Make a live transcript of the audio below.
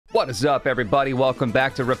What is up, everybody? Welcome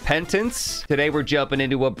back to Repentance. Today we're jumping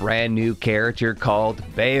into a brand new character called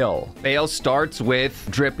Bale. Bale starts with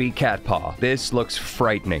drippy cat paw. This looks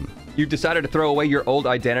frightening. You've decided to throw away your old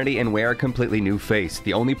identity and wear a completely new face.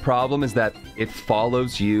 The only problem is that it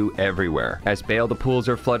follows you everywhere. As Bale, the pools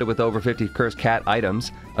are flooded with over 50 cursed cat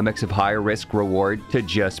items, a mix of higher risk reward to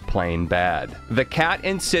just plain bad. The cat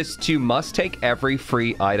insists you must take every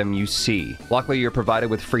free item you see. Luckily, you're provided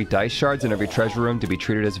with free dice shards in every treasure room to be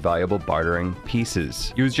treated as valuable bartering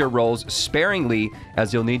pieces. Use your rolls sparingly,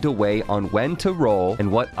 as you'll need to weigh on when to roll and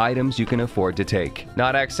what items you can afford to take.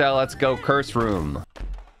 Not XL, let's go curse room.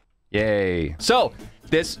 Yay. So,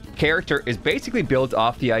 this character is basically built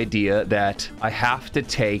off the idea that I have to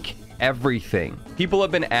take everything. People have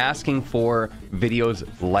been asking for videos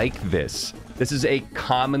like this. This is a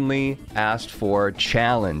commonly asked for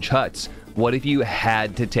challenge. Huts, what if you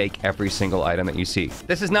had to take every single item that you see?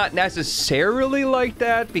 This is not necessarily like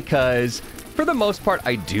that because for the most part,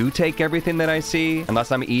 I do take everything that I see.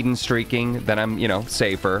 Unless I'm Eden streaking, then I'm,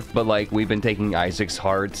 safer. But like, we've been taking Isaac's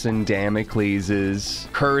hearts and Damocles's,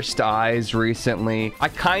 cursed eyes recently. I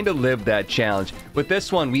kind of live that challenge. With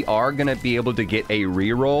this one, we are going to be able to get a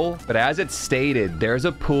reroll. But as it's stated, there's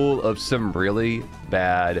a pool of some really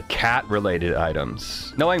bad cat-related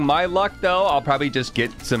items. Knowing my luck, though, I'll probably just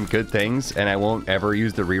get some good things and I won't ever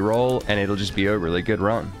use the reroll and it'll just be a really good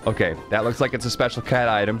run. Okay, that looks like it's a special cat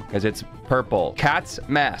item because it's purple. Cat's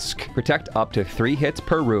Mask. Protect up to 3 hits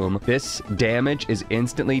per room. This damage is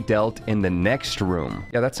instantly dealt in the next room.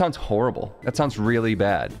 Yeah, that sounds horrible. That sounds really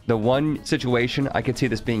bad. The one situation I could see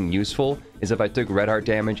this being useful is if I took red heart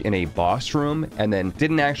damage in a boss room and then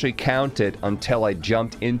didn't actually count it until I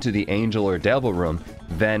jumped into the angel or devil room,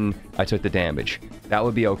 then I took the damage. That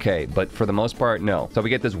would be okay, but for the most part, no. So we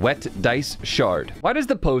get this wet dice shard. Why does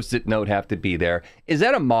the post-it note have to be there? Is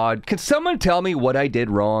that a mod? Can someone tell me what I did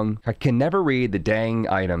wrong? I can never read the dang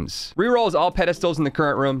items. Rerolls all pedestals in the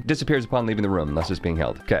current room. Disappears upon leaving the room unless it's being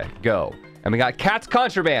held. Okay, go. And we got Cat's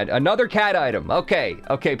Contraband, another cat item. Okay,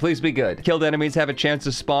 please be good. Killed enemies have a chance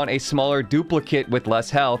to spawn a smaller duplicate with less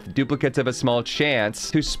health. Duplicates have a small chance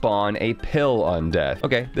to spawn a pill on death.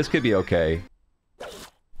 Okay, this could be okay.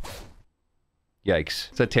 Yikes.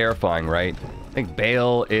 It's a terrifying, right? I think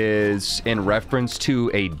Bale is in reference to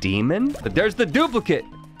a demon, but there's the duplicate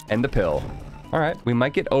and the pill. All right, we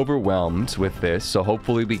might get overwhelmed with this, so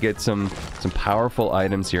hopefully we get some powerful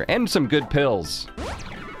items here and some good pills.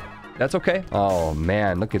 That's okay. Oh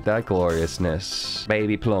man, look at that gloriousness.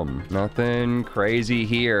 Baby plum. Nothing crazy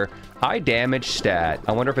here. High damage stat.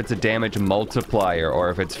 I wonder if it's a damage multiplier or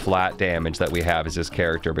if it's flat damage that we have as this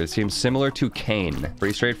character, but it seems similar to Kane.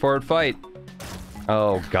 Pretty straightforward fight.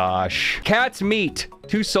 Oh gosh. Cat's meat.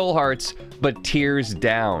 2 soul hearts, but tears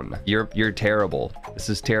down. You're terrible. This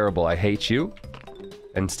is terrible. I hate you.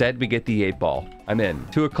 Instead, we get the 8-ball. I'm in.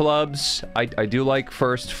 2 of clubs. I do like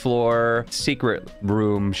first floor secret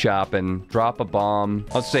room shopping. Drop a bomb.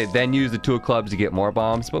 I'll say then use the 2 of clubs to get more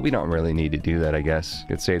bombs, but we don't really need to do that, I guess.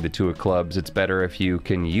 Could save the 2 of clubs. It's better if you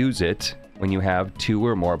can use it when you have 2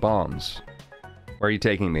 or more bombs. Where are you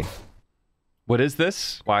taking me? What is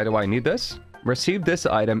this? Why do I need this? Receive this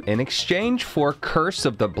item in exchange for Curse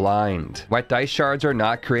of the Blind. Wet dice shards are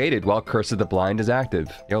not created while Curse of the Blind is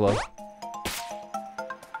active. YOLO.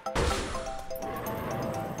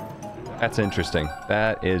 That's interesting.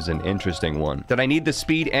 That is an interesting one. Did I need the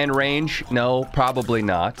speed and range? No, probably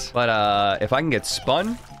not. But if I can get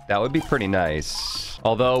spun, that would be pretty nice.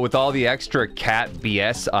 Although with all the extra cat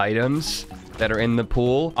BS items that are in the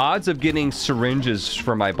pool, odds of getting syringes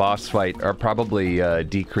for my boss fight are probably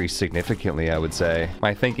decreased significantly, I would say.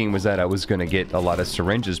 My thinking was that I was going to get a lot of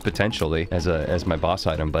syringes potentially as my boss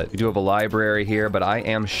item, but we do have a library here, but I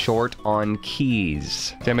am short on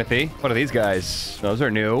keys. Timothy, what are these guys? Those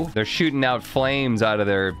are new. They're shooting out flames out of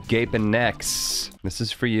their gaping necks. This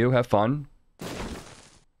is for you. Have fun.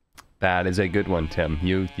 That is a good one, Tim.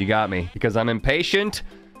 You got me. Because I'm impatient.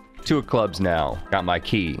 2 of clubs now. Got my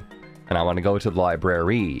key. And I want to go to the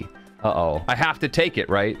library. Uh-oh. I have to take it,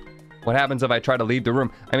 right? What happens if I try to leave the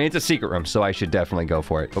room? I mean, it's a secret room, so I should definitely go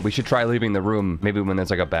for it. But we should try leaving the room maybe when there's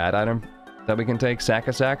like a bad item that we can take. Sack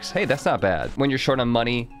of sacks. Hey, that's not bad. When you're short on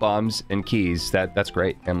money, bombs, and keys, that's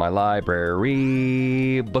great. And my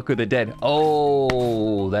library... Book of the Dead.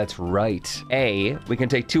 Oh, that's right. A, we can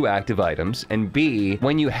take 2 active items. And B,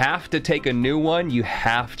 when you have to take a new one, you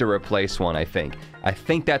have to replace one, I think. I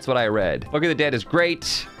think that's what I read. Book of the Dead is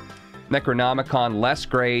great. Necronomicon, less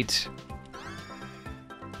great.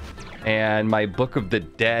 And my Book of the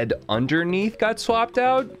Dead underneath got swapped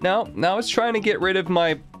out. No, I was trying to get rid of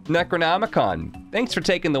my Necronomicon. Thanks for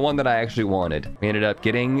taking the one that I actually wanted. We ended up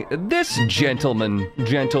getting this gentle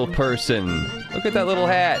person. Look at that little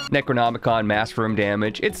hat. Necronomicon, mass room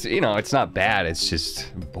damage. It's, you know, it's not bad. It's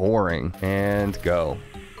just boring. And go.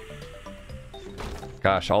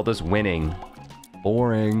 Gosh, all this winning.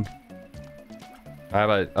 Boring. I have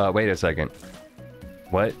a, wait a second.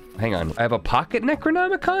 What? Hang on. I have a pocket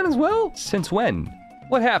Necronomicon as well? Since when?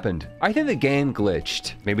 What happened? I think the game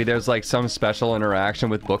glitched. Maybe there's like some special interaction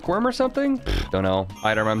with Bookworm or something? Don't know.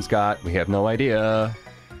 Item got. We have no idea.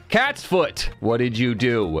 Cat's foot. What did you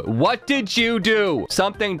do? What did you do?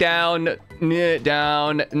 Something down,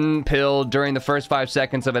 pill during the first 5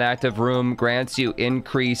 seconds of an active room grants you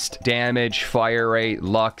increased damage, fire rate,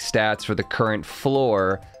 luck stats for the current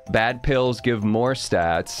floor. Bad pills give more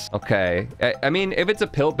stats. Okay. I mean, if it's a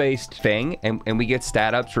pill-based thing and we get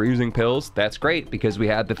stat ups for using pills, that's great because we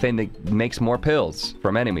have the thing that makes more pills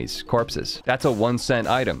from enemies, corpses. That's a 1 cent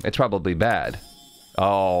item. It's probably bad.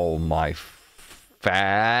 Oh, my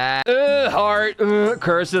fat heart.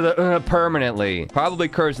 Curse of the permanently. Probably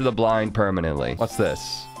Curse of the Blind permanently. What's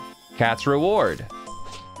this? Cat's reward.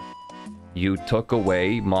 You took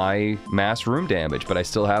away my mass room damage, but I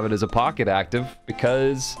still have it as a pocket active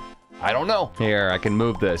because I don't know. Here, I can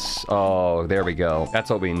move this. Oh, there we go. That's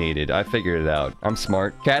what we needed. I figured it out. I'm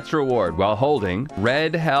smart. Cat's reward. While holding,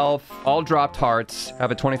 red health, all dropped hearts have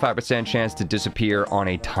a 25% chance to disappear on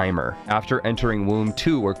a timer. After entering womb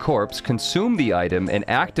 2 or corpse, consume the item and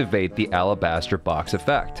activate the alabaster box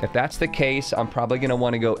effect. If that's the case, I'm probably going to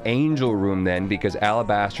want to go angel room then because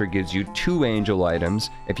alabaster gives you 2 angel items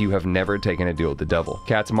if you have never taken a deal with the devil.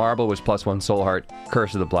 Cat's marble was +1 soul heart,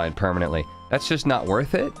 Curse of the Blind permanently. That's just not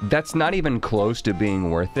worth it. That's not even close to being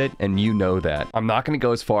worth it, and you know that. I'm not going to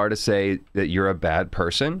go as far to say that you're a bad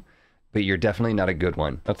person, but you're definitely not a good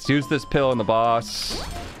one. Let's use this pill on the boss.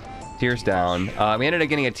 Tears down. We ended up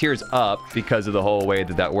getting a tears up because of the whole way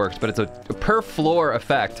that that works, but it's a per floor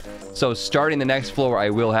effect. So starting the next floor, I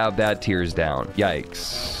will have that tears down.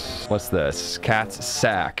 Yikes. What's this? Cat's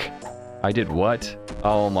sack. I did what?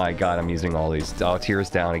 Oh my god, I'm using all these. Oh, tears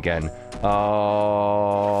down again.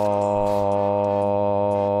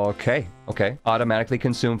 Okay. Okay. Automatically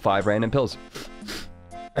consume 5 random pills.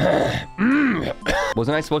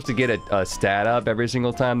 Wasn't I supposed to get a stat up every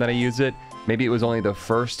single time that I use it? Maybe it was only the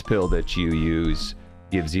first pill that you use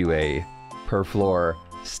gives you a per floor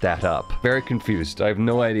stat up. Very confused. I have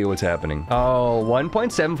no idea what's happening. Oh,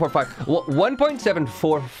 1.745.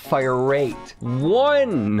 1.74 fire rate.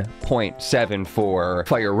 1.74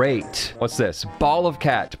 fire rate. What's this? Ball of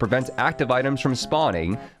cat prevents active items from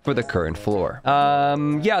spawning for the current floor.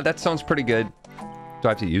 Yeah, that sounds pretty good. Do I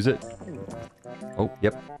have to use it? Oh,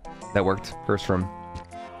 yep. That worked. First room.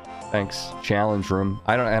 Thanks. Challenge room.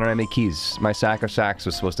 I don't have any keys. My sack of sacks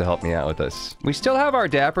was supposed to help me out with this. We still have our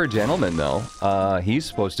dapper gentleman, though. He's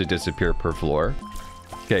supposed to disappear per floor.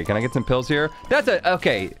 Okay, can I get some pills here? That's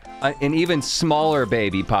okay. An even smaller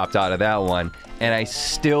baby popped out of that one, and I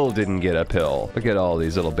still didn't get a pill. Look at all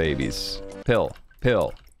these little babies. Pill,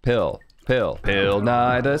 pill, pill, pill. Pill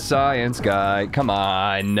Nye the science guy. Come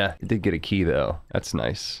on. I did get a key, though. That's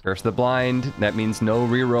nice. Curse the Blind. That means no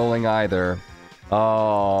re-rolling either. Oh.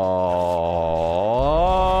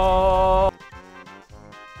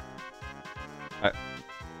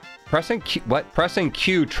 Pressing Q, what? Pressing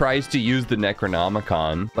Q tries to use the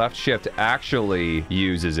Necronomicon. Left shift actually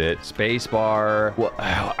uses it. Spacebar. Well,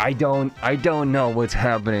 I don't know what's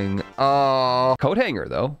happening. Oh. Coat hanger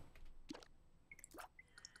though.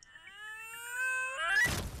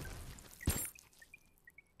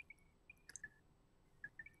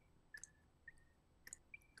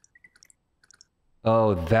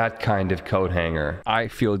 Oh, that kind of coat hanger. I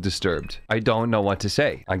feel disturbed. I don't know what to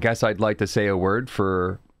say. I guess I'd like to say a word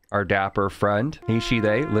for our dapper friend. He, she,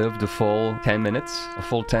 they lived a full 10 minutes, a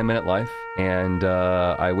full 10-minute life. And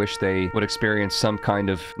I wish they would experience some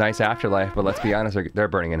kind of nice afterlife, but let's be honest, they're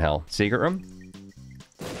burning in hell. Secret room?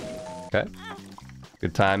 Okay.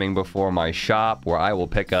 Good timing before my shop where I will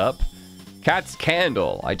pick up Cat's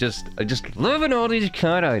Candle. I just live in all these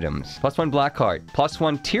cat items. +1 black heart.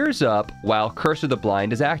 +1 tears up while Curse of the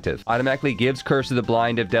Blind is active. Automatically gives Curse of the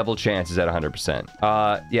Blind if devil chances at 100%.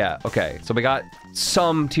 Yeah, okay. So we got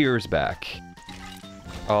some tears back.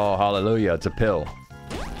 Oh, hallelujah. It's a pill.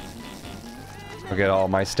 Look at all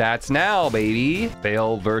my stats now, baby.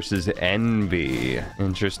 Veil versus Envy.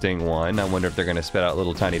 Interesting one. I wonder if they're gonna spit out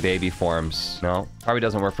little tiny baby forms. No, probably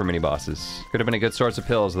doesn't work for mini bosses. Could have been a good source of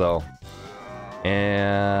pills, though.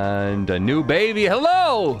 And a new baby.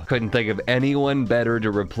 Hello! Couldn't think of anyone better to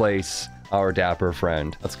replace our dapper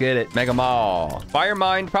friend. Let's get it. Mega Maw. Fire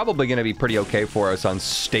Mine, probably going to be pretty okay for us on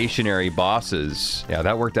stationary bosses. Yeah,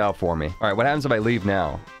 that worked out for me. All right, what happens if I leave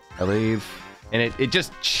now? I leave, and it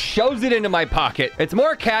just shoves it into my pocket. It's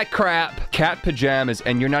more cat crap, cat pajamas,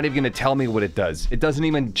 and you're not even going to tell me what it does. It doesn't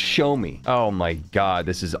even show me. Oh my God,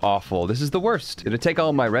 this is awful. This is the worst. Did it take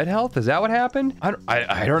all my red health? Is that what happened? I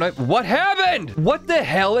don't know. What happened? What the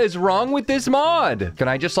hell is wrong with this mod? Can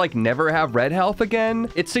I just like never have red health again?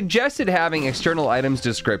 It suggested having external items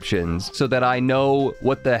descriptions so that I know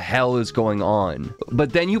what the hell is going on.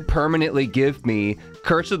 But then you permanently give me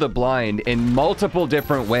Curse of the Blind in multiple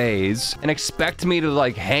different ways and expect me to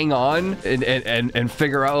like hang on and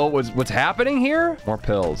figure out what's happening here? More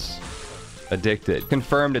pills. Addicted.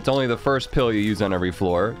 Confirmed it's only the first pill you use on every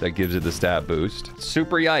floor that gives it the stat boost.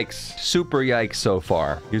 Super yikes. Super yikes so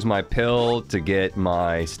far. Use my pill to get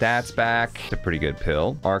my stats back. It's a pretty good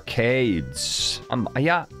pill. Arcades.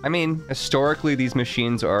 Yeah, I mean, historically, these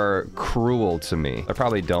machines are cruel to me. I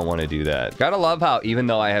probably don't want to do that. Gotta love how even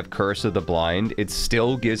though I have Curse of the Blind, it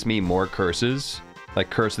still gives me more curses. Like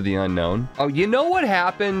Curse of the Unknown. Oh, you know what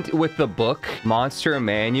happened with the book, Monster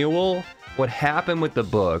Manual? What happened with the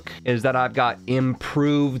book is that I've got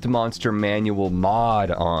improved Monster Manual mod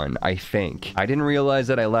on, I think. I didn't realize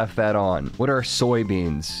that I left that on. What are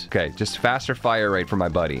soybeans? Okay, just faster fire rate for my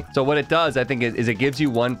buddy. So what it does, I think, is it gives you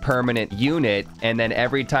one permanent unit, and then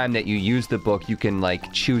every time that you use the book, you can,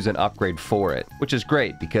 like, choose an upgrade for it, which is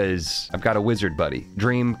great because I've got a wizard buddy.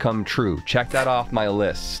 Dream come true. Check that off my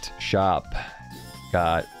list. Shop.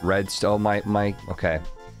 Got red okay.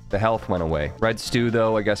 The health went away. Red stew,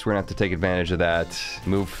 though, I guess we're gonna have to take advantage of that.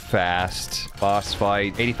 Move fast. Boss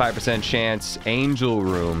fight. 85% chance. Angel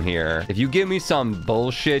room here. If you give me some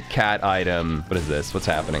bullshit cat item... What is this? What's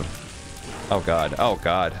happening? Oh, God. Oh,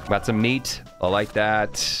 God. Got some meat. I like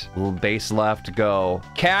that. A little base left. Go.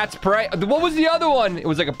 Cat's Prey. What was the other one? It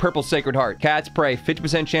was like a purple sacred heart. Cat's Prey.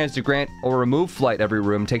 50% chance to grant or remove flight every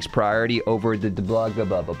room. Takes priority over the blah, blah,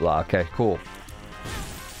 blah, blah, blah. Okay, cool.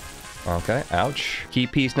 Okay, ouch. Key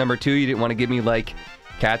piece number 2, you didn't want to give me, like,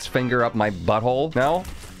 cat's finger up my butthole? No?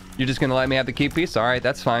 You're just gonna let me have the key piece? All right,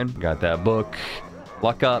 that's fine. Got that book.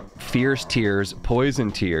 Luck up, fierce tears,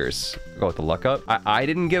 poison tears. Go with the luck up. I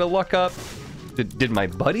didn't get a luck up. Did my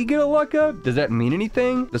buddy get a luck up? Does that mean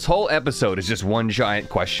anything? This whole episode is just one giant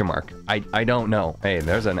question mark. I don't know. Hey,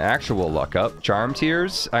 there's an actual luck up. Charm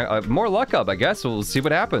tears. More luck up, I guess. We'll see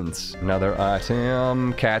what happens. Another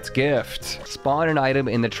item. Cat's gift. Spawn an item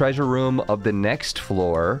in the treasure room of the next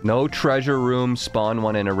floor. No treasure room. Spawn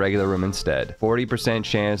one in a regular room instead. 40%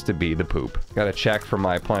 chance to be the poop. Gotta check for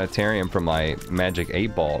my planetarium for my magic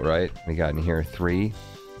 8-ball, right? We got in here 3.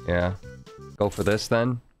 Yeah. Go for this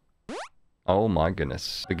then. Oh my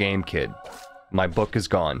goodness. The game kid. My book is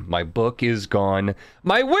gone. My book is gone.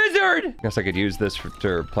 My wizard! Guess I could use this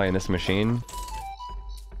for playing this machine.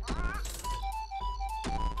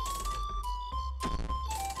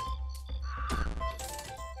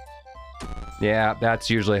 Yeah, that's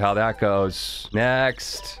usually how that goes.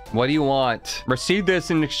 Next. What do you want? Receive this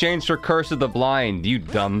in exchange for Curse of the Blind. You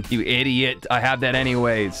you idiot. I have that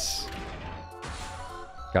anyways.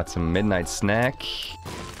 Got some midnight snack.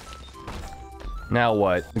 Now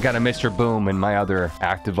what? I got a Mr. Boom and my other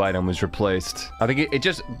active item was replaced. I think it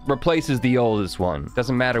just replaces the oldest one.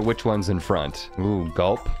 Doesn't matter which one's in front. Ooh,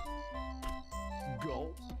 gulp.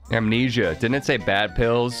 Gulp. Amnesia. Didn't it say bad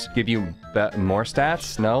pills give you more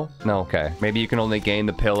stats? No? No, okay. Maybe you can only gain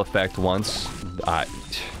the pill effect once.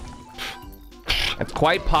 That's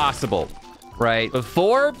quite possible. Right?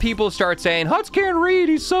 Before people start saying, Huts can't read,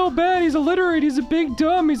 he's so bad, he's illiterate, he's a big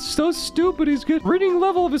dumb, he's so stupid, he's got reading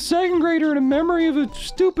level of a 2nd grader and a memory of a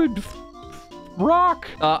stupid rock.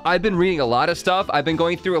 I've been reading a lot of stuff. I've been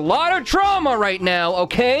going through a lot of trauma right now,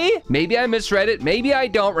 okay? Maybe I misread it, maybe I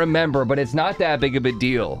don't remember, but it's not that big of a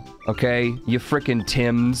deal, okay? You frickin'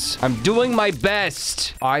 Tims. I'm doing my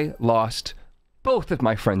best. I lost both of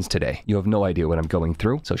my friends today. You have no idea what I'm going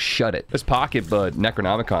through, so shut it. This pocket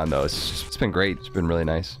Necronomicon, though, it's been great. It's been really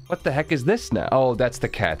nice. What the heck is this now? Oh, that's the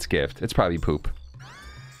cat's gift. It's probably poop.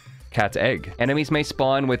 Cat's egg. Enemies may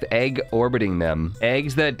spawn with egg orbiting them.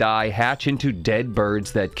 Eggs that die hatch into dead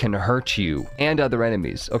birds that can hurt you and other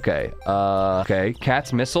enemies. Okay. Okay.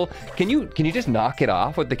 Cat's missile. Can you just knock it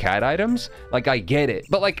off with the cat items? Like, I get it,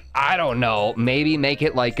 but like, I don't know. Maybe make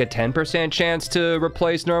it like a 10% chance to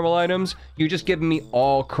replace normal items. You're just giving me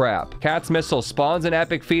all crap. Cat's missile spawns an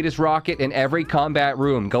epic fetus rocket in every combat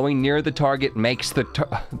room. Going near the target makes the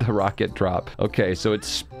rocket drop. Okay, so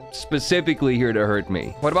it's specifically here to hurt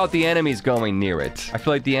me. What about the enemies going near it? I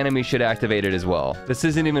feel like the enemy should activate it as well. This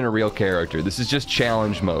isn't even a real character. This is just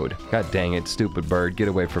challenge mode. God dang it, stupid bird. Get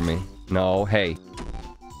away from me. No, hey.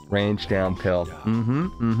 Range down pill.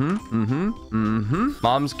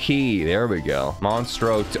 Mom's key. There we go.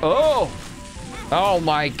 Monstro. Oh! Oh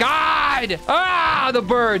my god! Ah, the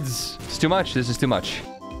birds! It's too much. This is too much.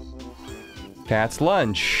 Cat's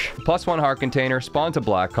lunch. +1 heart container. Spawns a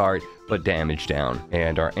black heart, but damage down.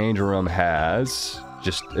 And our angel room has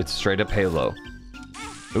just, it's straight up Halo.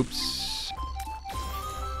 Oops.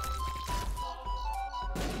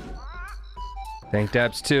 Tank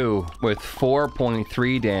Depths 2 with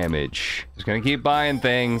 4.3 damage. Just gonna keep buying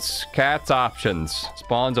things. Cat's options.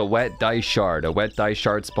 Spawns a wet dice shard. A wet dice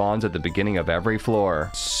shard spawns at the beginning of every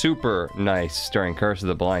floor. Super nice during Curse of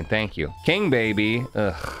the Blind. Thank you. King Baby.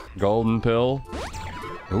 Ugh. Golden pill.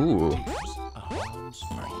 Ooh.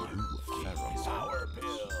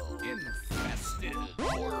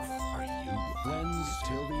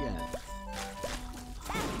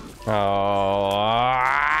 Oh.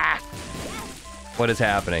 What is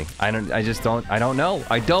happening? I don't know.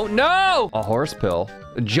 I don't know! A horse pill.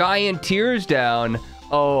 Giant tears down.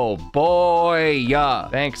 Oh boy, yeah.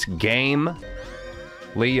 Thanks, game.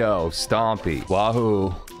 Leo, Stompy,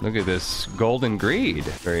 Wahoo. Look at this golden greed.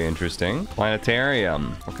 Very interesting.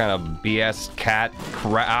 Planetarium. What kind of BS cat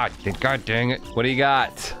crap? God dang it. What do you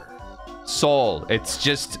got? Soul. It's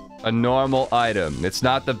just a normal item. It's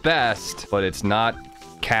not the best, but it's not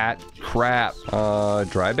cat crap.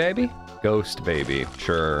 Dry baby? Ghost baby.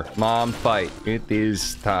 Sure. Mom fight. It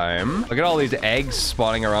is time. Look at all these eggs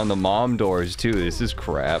spawning around the mom doors too. This is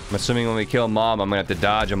crap. I'm assuming when we kill mom, I'm gonna have to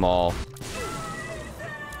dodge them all.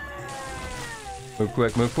 Move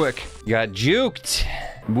quick, move quick. You got juked.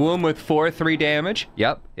 Womb with 4/3 damage.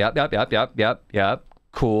 Yep.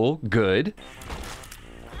 Cool. Good.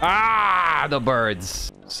 Ah, the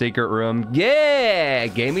birds. Secret room. Yeah,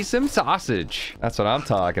 gave me some sausage. That's what I'm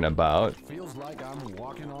talking about. Feels like I'm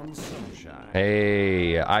walking on sunshine.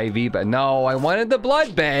 Hey, IV, but no, I wanted the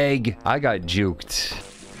blood bag. I got juked.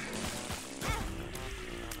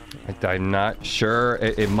 I'm not sure.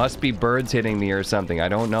 It must be birds hitting me or something. I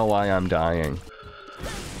don't know why I'm dying.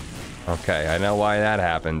 Okay, I know why that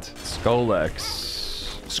happened.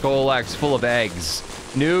 Skolex. Skolex full of eggs.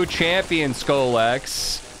 New champion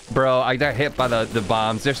Skolex. Bro, I got hit by the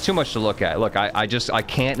bombs. There's too much to look at. Look, I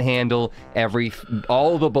can't handle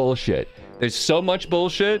all the bullshit. There's so much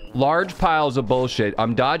bullshit. Large piles of bullshit.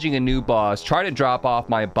 I'm dodging a new boss. Try to drop off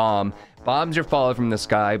my bomb. Bombs are falling from the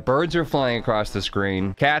sky. Birds are flying across the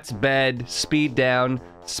screen. Cat's bed. Speed down.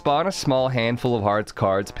 Spawn a small handful of hearts,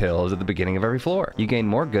 cards, pills at the beginning of every floor. You gain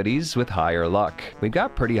more goodies with higher luck. We've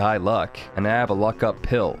got pretty high luck. And I have a luck up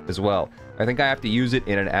pill as well. I think I have to use it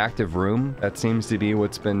in an active room. That seems to be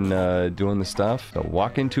what's been doing the stuff. So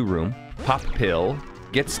walk into room, pop pill,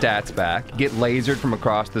 get stats back, get lasered from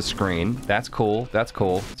across the screen. That's cool. That's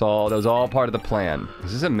cool. That was all part of the plan.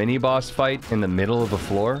 Is this a mini boss fight in the middle of the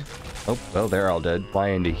floor? Oh, well, they're all dead. Fly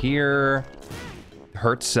into here.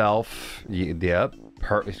 Hurt self. Yep.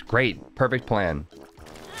 Great. Perfect plan.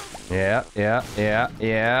 Yeah.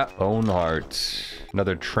 Bone heart.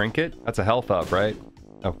 Another trinket. That's a health up, right?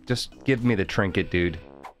 Oh, just give me the trinket, dude.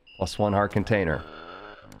 +1 heart container.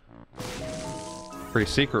 Pretty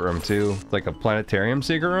secret room, too. It's like a planetarium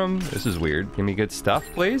secret room. This is weird. Give me good stuff,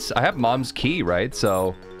 please. I have mom's key, right?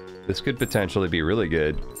 So this could potentially be really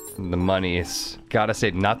good. The money is, gotta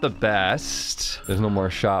say, not the best. There's no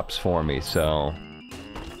more shops for me, so.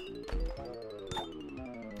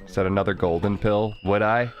 Is that another golden pill? Would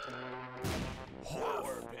I?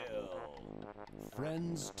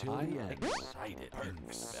 Friends till the end. Excited,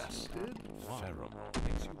 invested, pheromone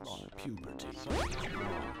makes you on puberty.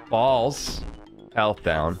 Balls. Health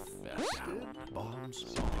down. Bombs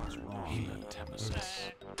are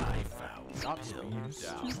hematemesis. I found pills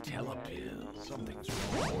down. Telepill. Something's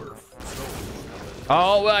wrong.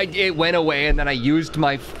 Oh, it went away, and then I used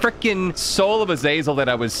my frickin' Soul of Azazel that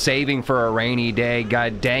I was saving for a rainy day.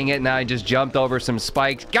 God dang it, and I just jumped over some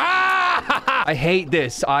spikes. Ah! I hate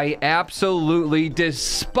this. I absolutely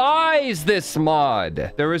despise this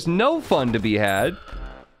mod. There is no fun to be had.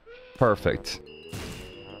 Perfect.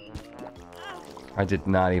 I did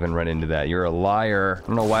not even run into that. You're a liar. I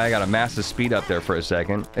don't know why I got a massive speed up there for a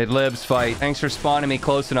second. It lives, fight. Thanks for spawning me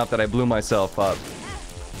close enough that I blew myself up.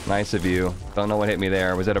 Nice of you. Don't know what hit me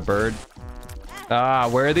there. Was that a bird? Ah,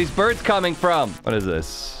 where are these birds coming from? What is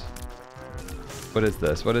this? What is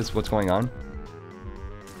this? What's going on?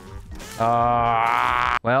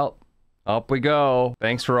 Ah, well, up we go.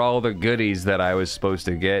 Thanks for all the goodies that I was supposed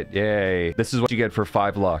to get. Yay. This is what you get for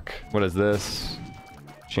 5 luck. What is this?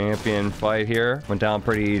 Champion fight here. Went down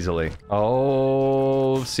pretty easily.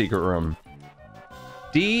 Oh, secret room.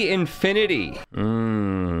 D infinity.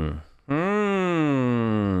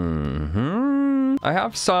 I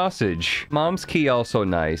have sausage. Mom's key also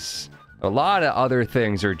nice. A lot of other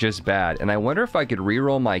things are just bad. And I wonder if I could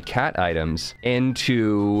reroll my cat items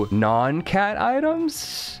into non-cat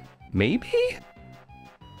items? Maybe?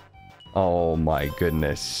 Oh my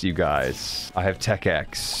goodness, you guys. I have Tech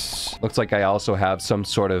X. Looks like I also have some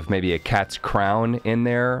sort of maybe a cat's crown in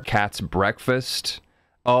there. Cat's breakfast.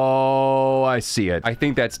 Oh, I see it. I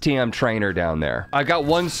think that's TM Trainer down there. I got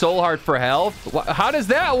 1 soul heart for health. How does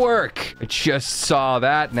that work? I just saw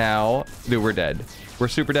that now. Dude, we're dead. We're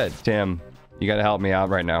super dead. Tim, you gotta help me out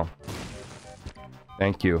right now.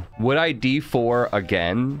 Thank you. Would I D4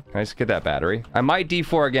 again? Can I just get that battery? I might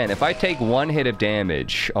D4 again. If I take 1 hit of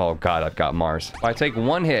damage... Oh, God, I've got Mars. If I take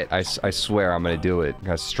 1 hit, I swear I'm gonna do it. I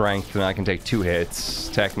got strength, and I can take 2 hits,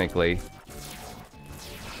 technically.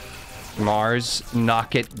 Mars,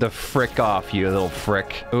 knock it the frick off, you little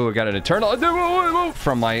frick. Ooh, I got an eternal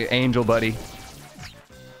from my angel buddy.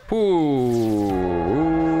 Ooh,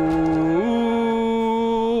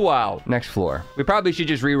 wow. Next floor. We probably should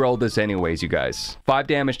just re-roll this anyways, you guys. 5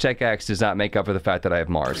 damage Tech X does not make up for the fact that I have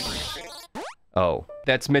Mars. Oh,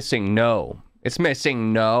 that's missing no. It's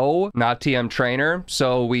missing no, not TM Trainer.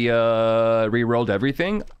 So we re-rolled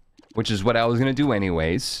everything, which is what I was gonna do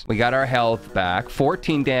anyways. We got our health back,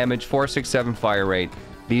 14 damage, 467 fire rate.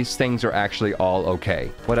 These things are actually all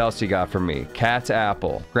okay. What else you got for me? Cat's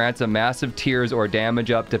Apple. Grants a massive tears or damage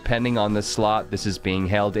up depending on the slot this is being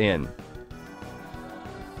held in.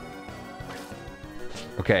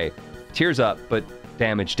 Okay, tears up, but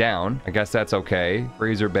damage down. I guess that's okay.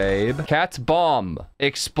 Freezer Babe. Cat's Bomb.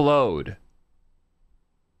 Explode.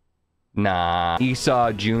 Nah.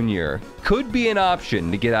 Esau Jr. could be an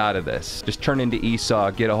option to get out of this. Just turn into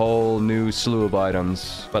Esau, get a whole new slew of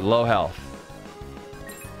items, but low health.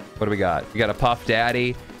 What do we got? We got a Puff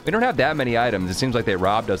Daddy. We don't have that many items. It seems like they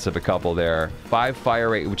robbed us of a couple there. 5 fire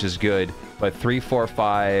rate, which is good, but 3, 4,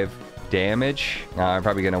 5 damage. I'm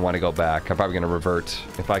probably going to want to go back. I'm probably going to revert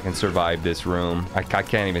if I can survive this room. I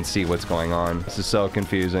can't even see what's going on. This is so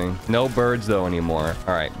confusing. No birds though anymore.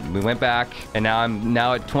 All right, we went back and now I'm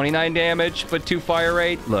at 29 damage, but 2 fire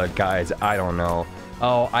rate. Look, guys, I don't know.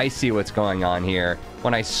 Oh, I see what's going on here.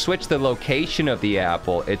 When I switch the location of the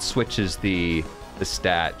apple, it switches the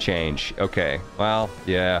stat change. Okay, well,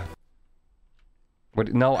 yeah.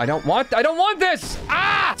 What? No, I don't want this!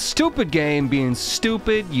 Ah! Stupid game being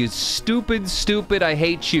stupid. You stupid. I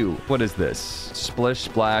hate you. What is this? Splish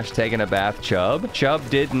Splash taking a bath Chub. Chub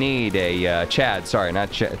did need a, Chad. Sorry, not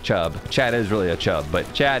Chub. Chad is really a Chub,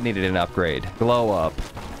 but Chad needed an upgrade. Glow up.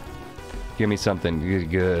 Give me something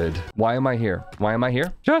good. Why am I here? Why am I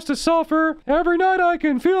here? Just to suffer. Every night I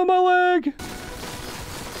can feel my leg.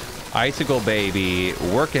 Icicle Baby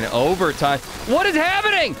working overtime. What is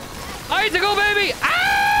happening? Icicle Baby!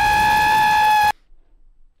 Ah!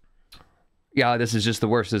 Yeah, this is just the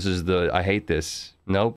worst. I hate this. Nope.